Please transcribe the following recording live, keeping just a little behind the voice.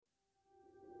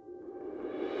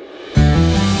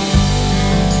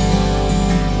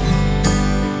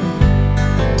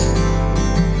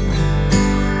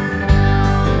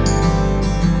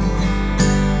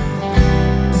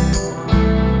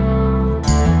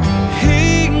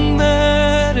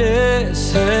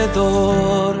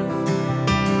Salvador.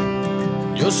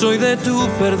 Yo soy de tu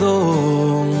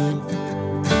perdón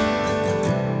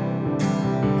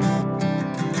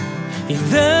y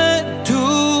de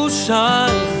tu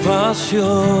salvación.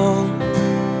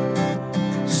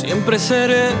 Siempre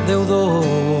seré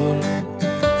deudor.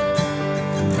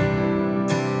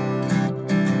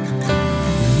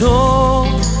 No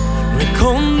hay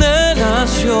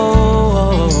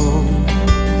condenación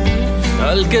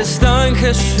al que está en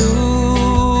Jesús.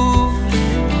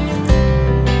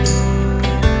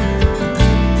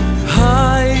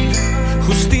 Hay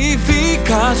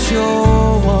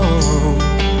justificación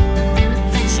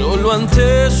solo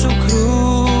ante su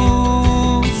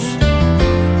cruz.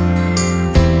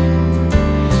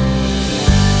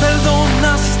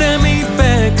 Perdonaste mi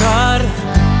pecar,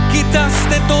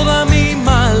 quitaste toda mi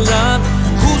maldad.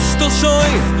 Justo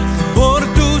soy por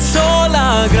tu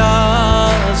sola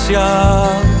gracia.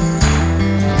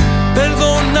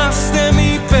 Perdonaste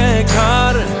mi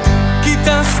pecar,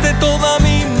 quitaste toda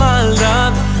mi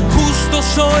maldad. Justo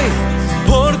soy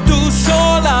por tu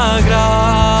sola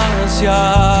gracia.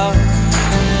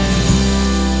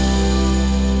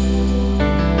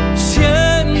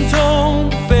 Siento un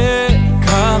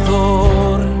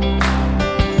pecador,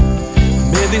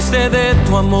 me diste de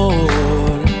tu amor.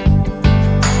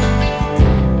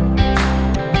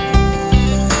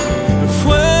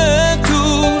 Fue tu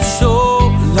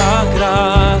sola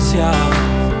gracia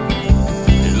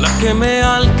la que me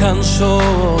alcanzó.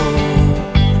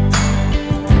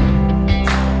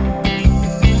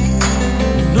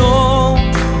 No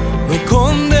hay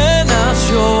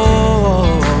condenación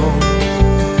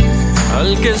al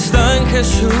que está en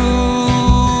Jesús.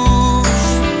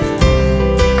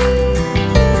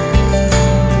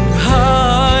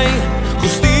 Hay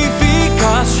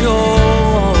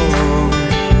justificación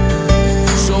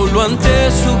solo ante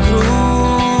su cruz.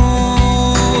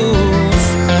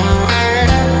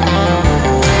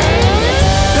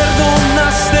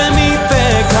 Perdonaste mi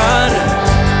pecar,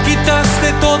 quitaste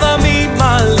toda mi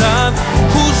maldad.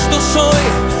 Justo soy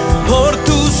por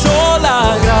tu sola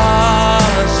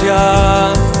gracia.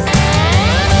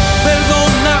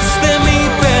 Perdonaste mi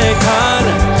pecar,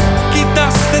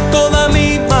 quitaste toda mi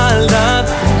maldad.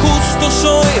 Justo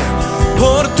soy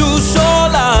por tu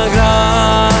sola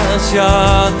gracia,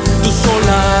 tu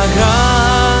sola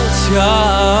gracia.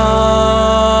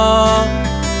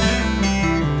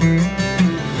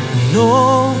 No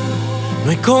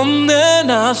hay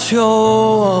condenación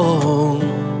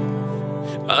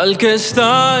al que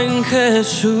está en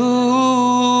Jesús.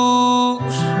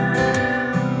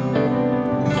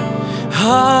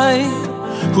 Hay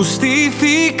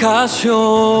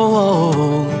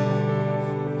justificación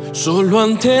solo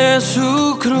ante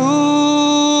su cruz.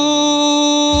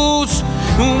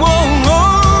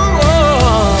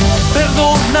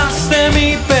 Perdonaste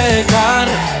mi pecar,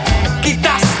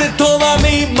 quitaste toda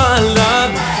mi maldad.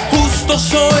 Justo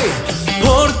soy